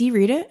 Does he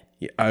read it?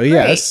 Oh,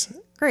 yes.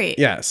 Great.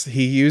 Yes.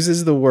 He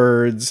uses the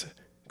words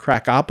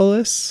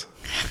crackopolis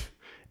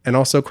and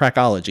also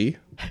crackology.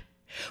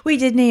 Wait,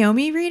 did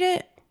Naomi read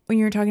it when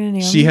you were talking to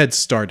Naomi? She had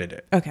started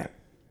it. Okay.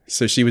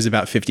 So she was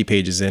about 50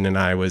 pages in and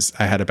I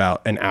had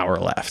about an hour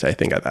left, I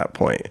think, at that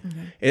point.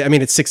 Okay. I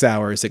mean, it's 6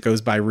 hours. It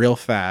goes by real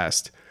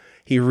fast.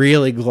 He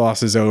really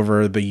glosses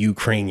over the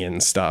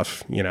Ukrainian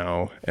stuff, you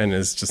know, and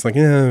is just like,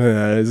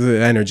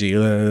 energy.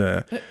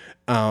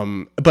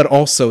 But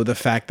also the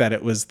fact that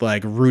it was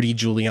like Rudy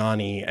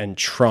Giuliani and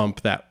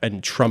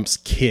Trump's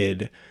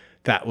kid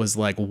that was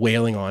like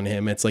wailing on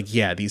him. It's like,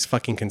 yeah, these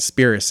fucking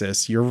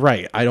conspiracists. You're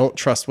right. I don't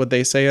trust what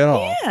they say at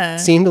all. Yeah.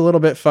 Seemed a little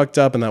bit fucked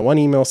up. And that one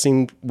email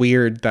seemed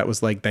weird. That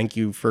was like, thank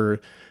you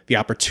for the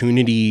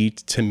opportunity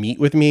to meet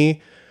with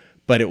me.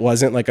 But it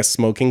wasn't like a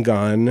smoking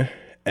gun.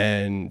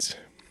 And,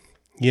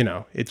 you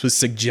know, it was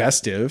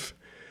suggestive.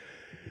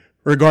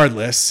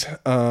 Regardless,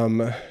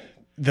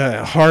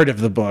 the heart of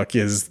the book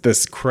is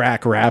this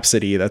crack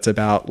rhapsody that's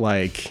about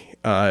like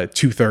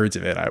 2/3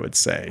 of it, I would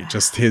say.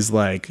 Just his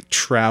like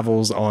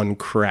travels on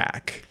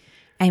crack.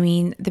 I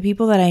mean, the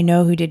people that I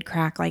know who did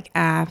crack like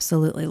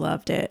absolutely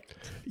loved it.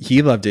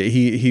 He loved it.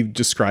 He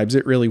describes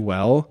it really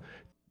well.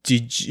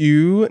 Did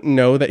you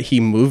know that he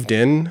moved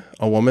in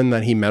a woman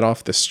that he met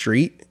off the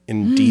street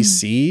in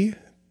DC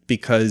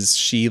because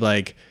she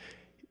like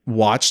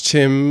watched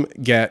him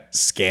get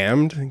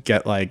scammed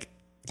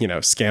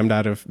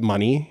out of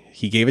money?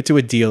 He gave it to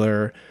a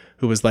dealer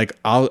who was like,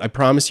 I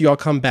promise you I'll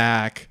come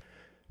back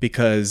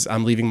because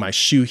I'm leaving my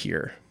shoe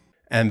here.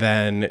 And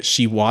then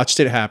she watched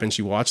it happen.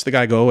 She watched the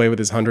guy go away with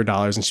his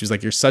 $100 and she was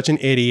like, you're such an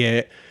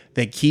idiot.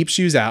 They keep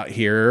shoes out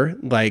here.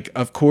 Like,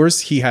 of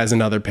course he has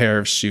another pair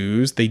of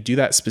shoes. They do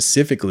that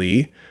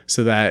specifically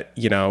so that,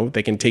 you know,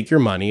 they can take your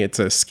money. It's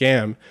a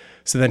scam.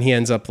 So then he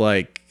ends up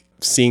like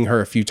seeing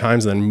her a few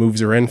times and then moves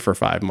her in for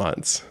 5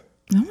 months.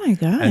 Oh my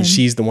God. And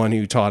she's the one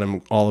who taught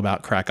him all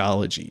about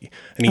crackology.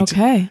 And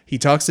he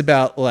talks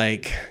about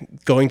like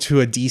going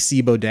to a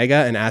DC bodega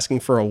and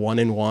asking for a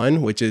 1-in-1,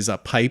 which is a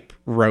pipe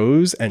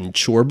rose and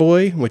chore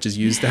boy, which is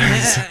used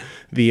as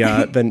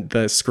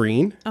the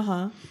screen.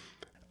 Uh-huh.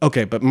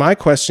 Okay, but my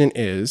question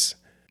is,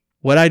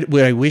 what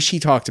I wish he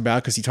talked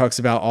about, because he talks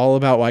about all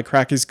about why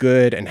crack is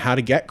good and how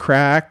to get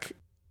crack.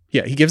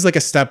 Yeah, he gives like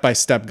a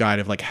step-by-step guide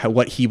of like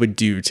what he would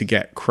do to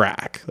get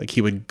crack. Like he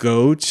would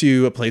go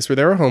to a place where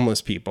there are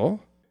homeless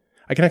people.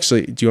 Do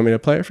you want me to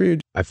play it for you?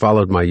 I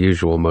followed my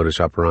usual modus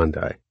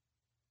operandi.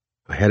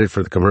 I headed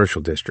for the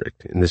commercial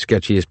district in the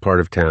sketchiest part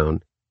of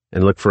town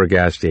and look for a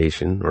gas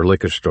station or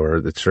liquor store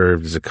that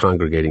served as a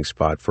congregating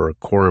spot for a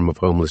quorum of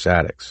homeless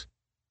addicts.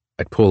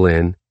 I'd pull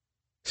in,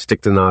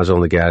 stick the nozzle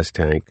in the gas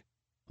tank,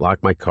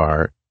 lock my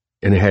car,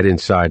 and head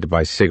inside to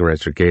buy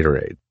cigarettes or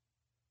Gatorade.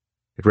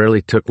 It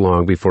rarely took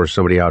long before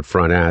somebody out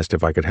front asked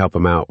if I could help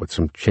him out with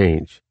some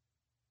change.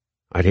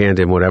 I'd hand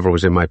him whatever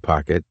was in my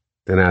pocket,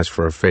 then ask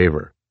for a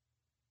favor.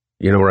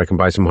 You know where I can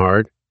buy some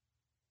hard?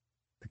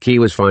 The key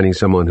was finding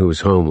someone who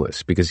was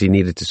homeless because he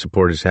needed to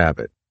support his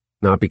habit,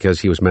 not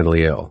because he was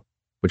mentally ill,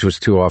 which was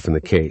too often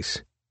the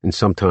case, and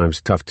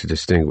sometimes tough to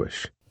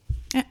distinguish.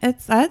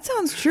 That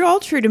sounds true, all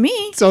true to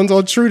me. Sounds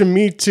all true to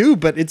me too,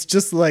 but it's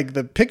just like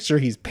the picture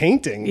he's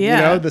painting, Yeah.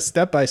 you know, the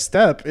step by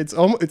step. It's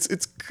almost,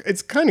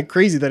 it's kind of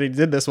crazy that he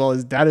did this while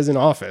his dad is in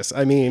office.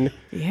 I mean,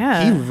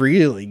 Yeah. he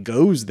really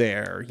goes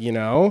there, you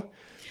know.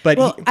 But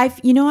Well,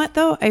 you know what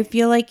though? I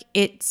feel like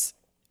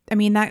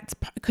that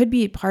could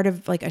be part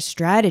of like a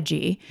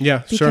strategy.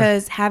 Yeah, sure.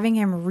 Because having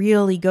him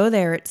really go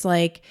there, it's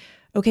like,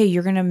 okay,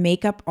 you're going to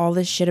make up all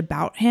this shit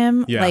about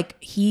him. Yeah.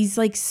 Like he's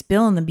like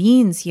spilling the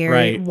beans here.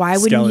 Right. Why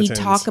wouldn't he Skeletons.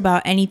 talk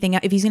about anything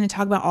if he's going to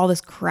talk about all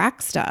this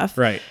crack stuff?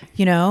 Right.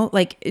 You know,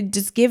 like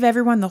just give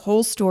everyone the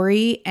whole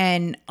story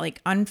and like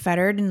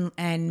unfettered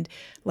and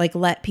like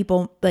let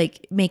people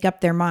like make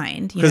up their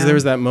mind. because there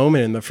was that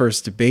moment in the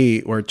first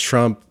debate where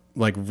Trump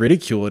like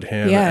ridiculed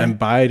him, Yeah. and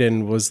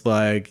Biden was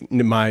like,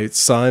 my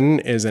son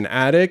is an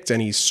addict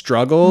and he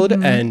struggled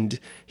and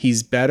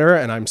he's better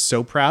and I'm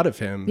so proud of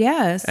him.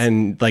 Yes.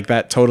 And like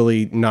that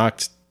totally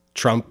knocked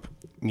Trump,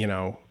 you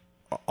know,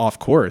 off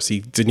course. He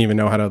didn't even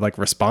know how to like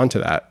respond to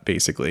that,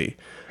 basically,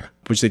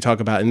 which they talk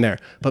about in there.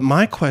 But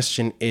my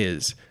question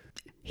is,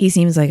 He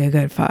seems like a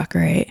good fuck,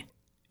 right?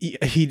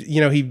 he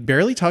you know, he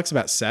barely talks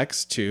about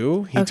sex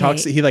too. He Okay.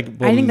 he like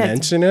will I think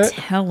mention that's it.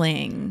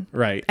 telling.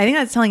 Right. I think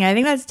that's telling. I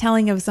think that's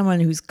telling of someone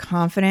who's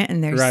confident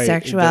in their Right.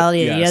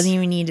 sexuality. That he Yes. doesn't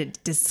even need to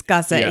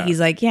discuss it. Yeah. He's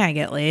like, yeah, I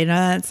get laid.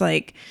 That's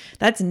like,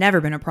 that's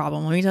never been a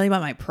problem. Let me tell you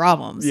about my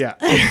problems. Yeah,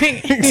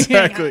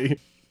 exactly.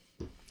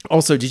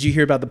 Also, did you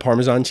hear about the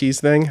Parmesan cheese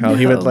thing? How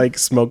he would No. like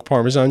smoke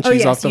Parmesan Oh cheese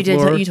yes, off the you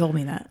floor? did. You told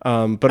me that.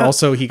 But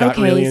also he got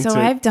Okay, really into so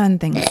I've done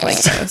things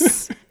like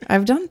this.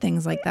 I've done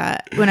things like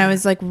that when I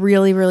was like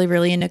really, really,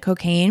 really into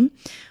cocaine.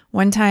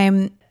 One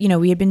time, you know,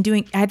 we had been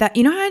doing, I had that,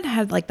 you know, I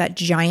had like that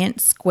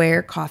giant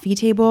square coffee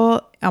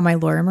table on my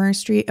Lorimer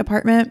Street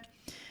apartment.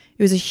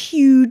 It was a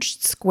huge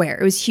square.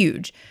 It was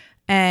huge.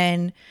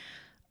 And,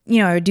 you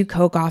know, I would do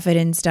coke off it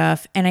and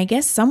stuff. And I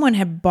guess someone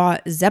had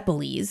bought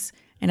Zeppelis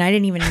and I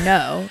didn't even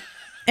know.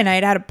 And I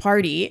had a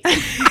party.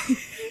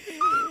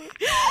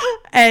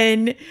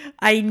 And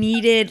I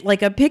needed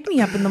like a pick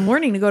me up in the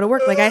morning to go to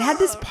work. Like I had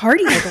this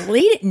party like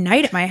late at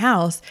night at my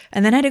house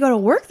and then I had to go to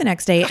work the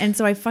next day. And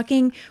so I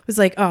fucking was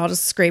like, oh, I'll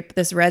just scrape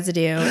this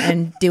residue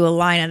and do a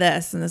line of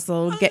this and this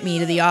will get me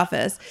to the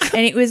office.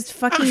 And it was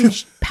fucking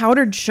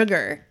powdered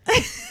sugar.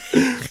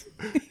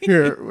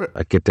 Here,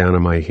 I'd get down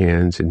on my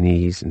hands and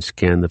knees and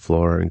scan the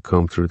floor and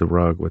comb through the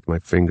rug with my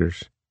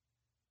fingers.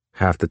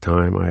 Half the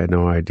time, I had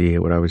no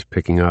idea what I was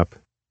picking up.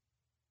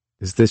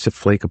 Is this a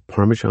flake of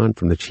Parmesan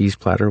from the cheese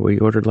platter we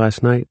ordered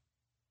last night?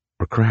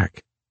 Or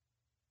crack?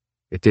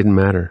 It didn't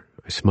matter.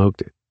 I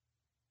smoked it.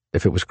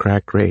 If it was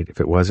crack, great. If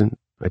it wasn't,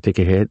 I'd take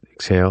a hit,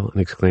 exhale, and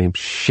exclaim,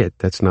 shit,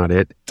 that's not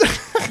it.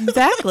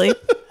 Exactly.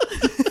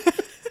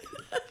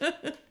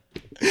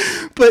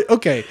 but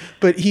okay,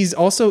 but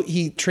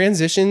he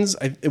transitions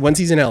once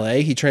he's in LA,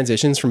 he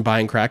transitions from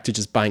buying crack to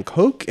just buying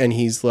coke, and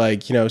he's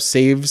like, you know,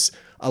 saves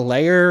a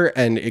layer,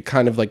 and it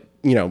kind of like,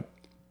 you know,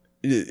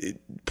 it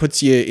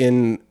puts you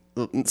in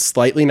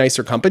slightly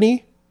nicer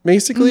company,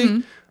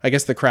 basically. I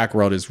guess the crack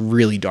world is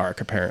really dark,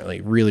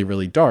 apparently, really,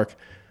 really dark.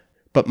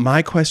 But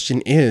my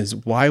question is,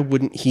 why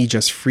wouldn't he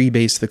just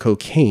freebase the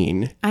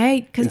cocaine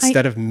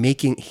instead of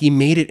making? He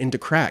made it into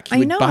crack. He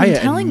would buy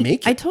it and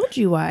make it. I told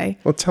you why.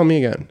 Well, tell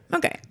me again.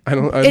 Okay. I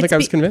don't think I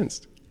was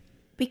convinced.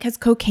 Because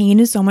cocaine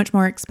is so much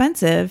more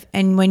expensive,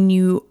 and when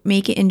you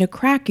make it into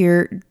crack,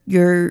 you're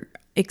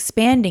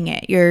expanding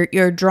it.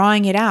 You're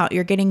drawing it out.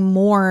 You're getting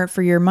more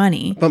for your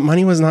money. But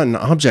money was not an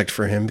object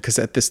for him because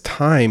at this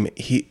time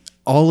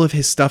all of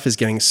his stuff is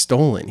getting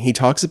stolen. He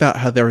talks about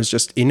how there was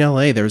just in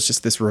LA, there was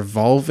just this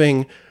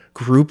revolving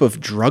group of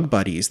drug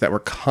buddies that were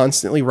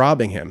constantly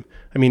robbing him.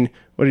 I mean,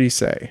 what did he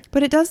say?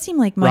 But it does seem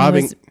like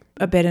money was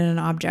a bit of an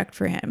object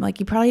for him. Like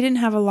he probably didn't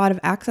have a lot of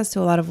access to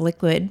a lot of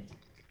liquid.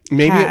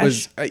 Maybe cash. it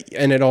was,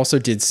 and it also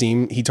did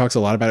seem, he talks a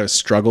lot about his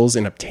struggles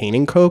in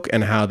obtaining coke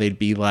and how they'd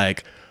be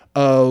like,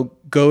 oh,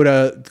 go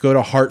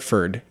to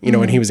Hartford, you know,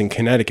 when he was in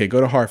Connecticut, go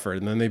to Hartford.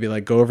 And then they'd be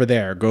like, go over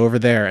there.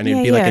 And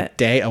it'd be like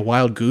a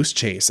wild goose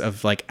chase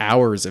of like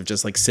hours of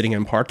just like sitting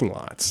in parking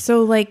lots.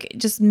 So like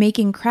just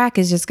making crack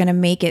is just going to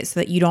make it so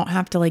that you don't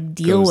have to like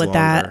deal Goes with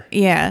that. longer.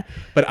 Yeah.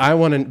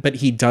 But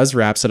he does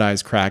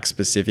rhapsodize crack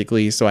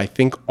specifically. So I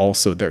think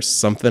also there's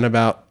something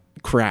about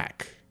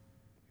crack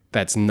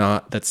that's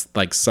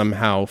like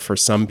somehow for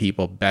some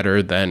people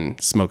better than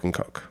smoking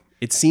coke.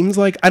 It seems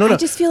like, I don't know. I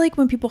just feel like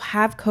when people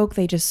have coke,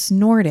 they just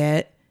snort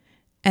it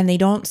and they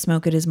don't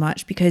smoke it as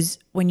much because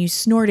when you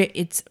snort it,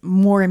 it's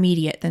more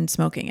immediate than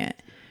smoking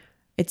it.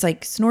 It's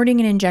like snorting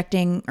and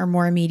injecting are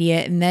more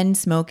immediate, and then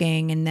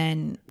smoking, and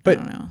then But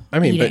I don't know. I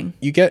mean, eating.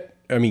 but you get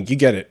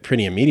it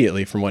pretty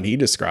immediately from what he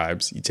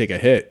describes. You take a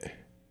hit.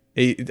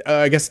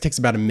 I guess it takes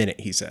about a minute,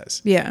 he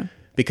says. Yeah.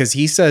 Because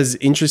he says,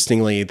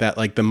 interestingly, that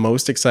like the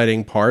most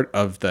exciting part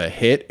of the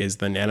hit is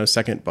the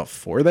nanosecond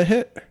before the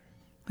hit.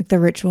 Like the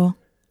ritual.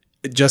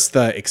 Just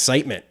the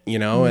excitement, you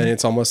know, and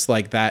it's almost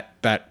like that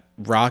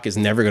rock is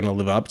never going to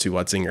live up to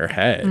what's in your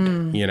head,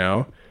 you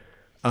know?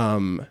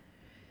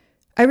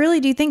 I really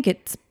do think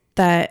it's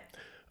that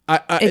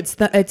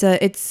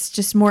it's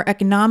just more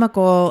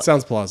economical.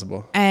 Sounds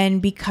plausible.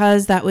 And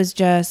because that was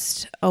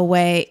just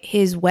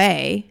his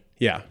way.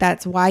 Yeah.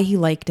 That's why he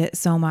liked it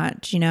so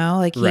much, you know?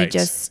 Like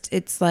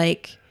it's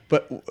like.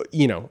 But,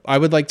 you know, I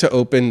would like to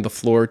open the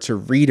floor to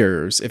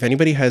readers. If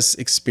anybody has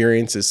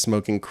experiences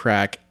smoking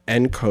crack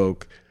and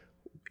coke,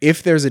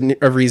 if there's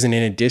a reason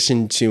in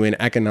addition to an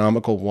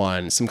economical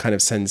one, some kind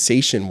of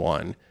sensation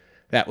one,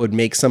 that would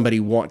make somebody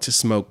want to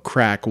smoke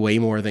crack way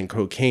more than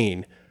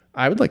cocaine,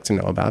 I would like to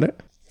know about it.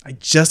 I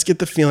just get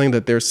the feeling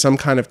that there's some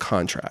kind of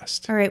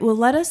contrast. All right. Well,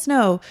 let us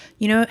know.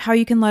 You know how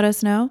you can let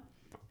us know?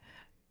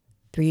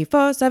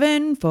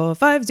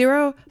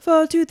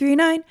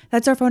 347-450-4239.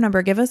 That's our phone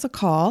number. Give us a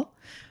call.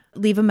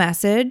 Leave a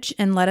message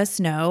and let us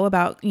know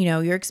about, you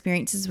know, your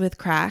experiences with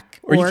crack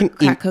or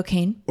crack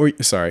cocaine. Or,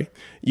 sorry,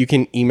 you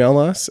can email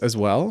us as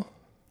well.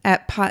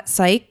 At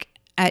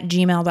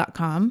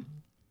potpsych@gmail.com.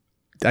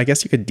 I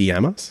guess you could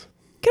DM us.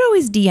 You could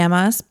always DM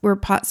us. We're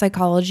Pot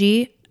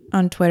Psychology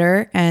on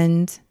Twitter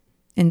and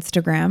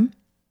Instagram.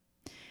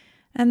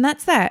 And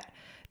that's that.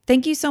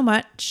 Thank you so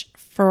much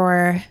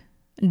for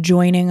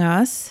joining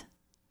us.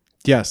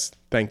 Yes,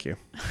 thank you.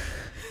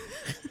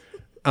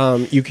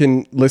 You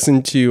can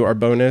listen to our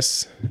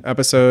bonus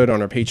episode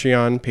on our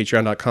Patreon,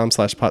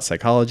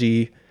 patreon.com/potpsychology.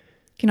 You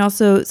can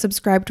also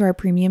subscribe to our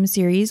premium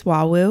series,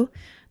 Wawoo.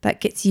 That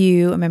gets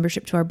you a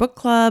membership to our book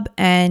club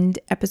and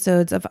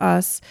episodes of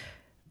us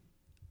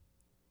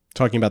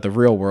talking about the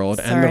real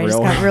world and the I real just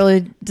world. got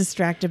really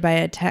distracted by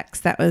a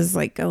text that was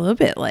like a little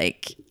bit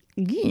like,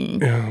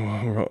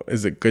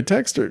 Is it good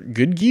text or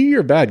good gee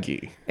or bad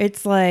gee?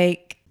 it's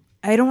like,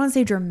 I don't want to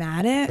say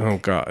dramatic, Oh,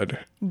 God.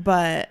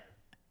 but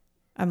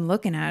I'm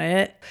looking at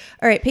it.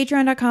 All right,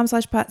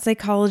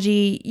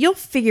 patreon.com/potpsychology. You'll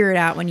figure it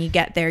out when you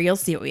get there. You'll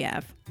see what we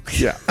have.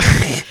 Yeah.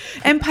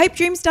 And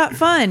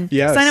pipedreams.fun.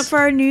 Yes. Sign up for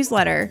our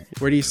newsletter.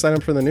 Where do you sign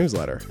up for the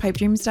newsletter?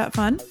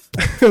 Pipedreams.fun.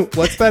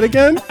 What's that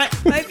again?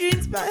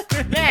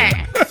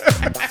 Pipedreams.fun.